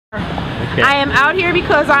Okay. I am out here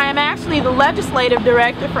because I am actually the legislative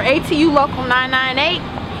director for ATU Local 998.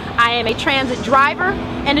 I am a transit driver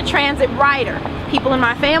and a transit rider. People in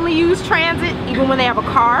my family use transit even when they have a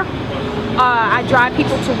car. I drive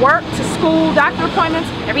people to work, to school, doctor appointments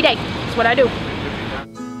every day. That's what I do.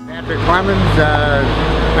 Patrick Clemens,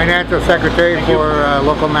 Financial Secretary for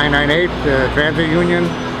Local 998, Transit Union,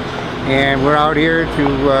 and we're out here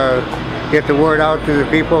to get the word out to the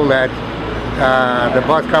people that the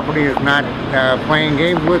bus company is not playing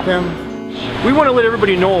games with them. We want to let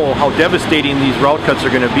everybody know how devastating these route cuts are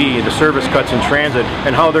going to be, the service cuts in transit,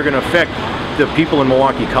 and how they're going to affect the people in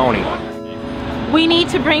Milwaukee County. We need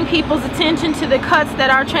to bring people's attention to the cuts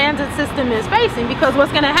that our transit system is facing, because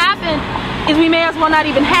what's going to happen is we may as well not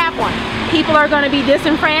even have one. People are going to be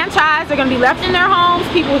disenfranchised, they're going to be left in their homes,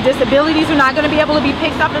 people with disabilities are not going to be able to be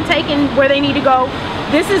picked up and taken where they need to go.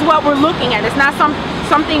 This is what we're looking at. It's not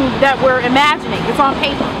something that we're imagining. It's on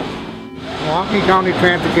paper. Milwaukee County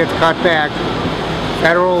Transit gets cut back.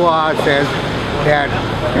 Federal law says that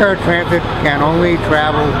paratransit can only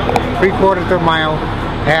travel 3/4 of a mile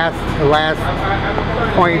past the last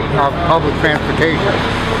point of public transportation.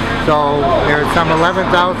 So there's some 11,000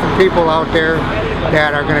 people out there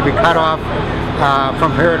that are going to be cut off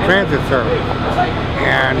from paratransit service,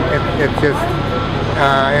 and it's just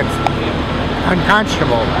it's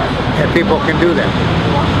unconscionable that people can do that.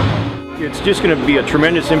 It's just going to be a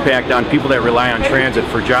tremendous impact on people that rely on transit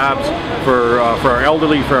for jobs, for our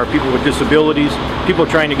elderly, for our people with disabilities, people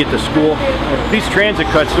trying to get to school. These transit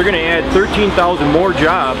cuts, they're going to add 13,000 more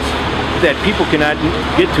jobs that people cannot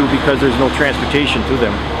get to because there's no transportation to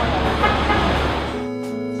them.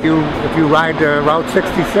 If you ride Route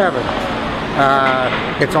 67,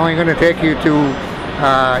 it's only going to take you to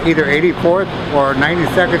either 84th or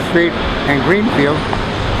 92nd Street and Greenfield,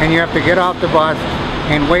 and you have to get off the bus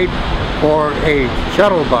and wait for a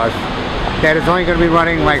shuttle bus that is only going to be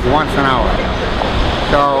running like once an hour.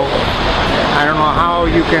 So I don't know how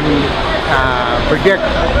you can predict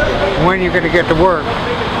when you're going to get to work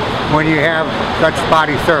when you have such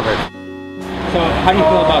spotty service. So how do you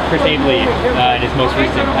feel about Chris Abele and his most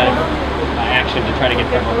recent kind of action to try to get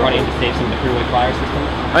federal funding to save some of the freeway flyer system?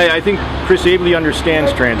 I think Chris Abele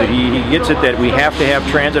understands transit. He gets it that we have to have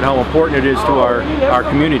transit, how important it is to our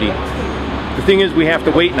community. The thing is, we have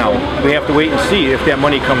to wait now. We have to wait and see if that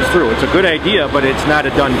money comes through. It's a good idea, but it's not a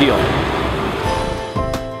done deal.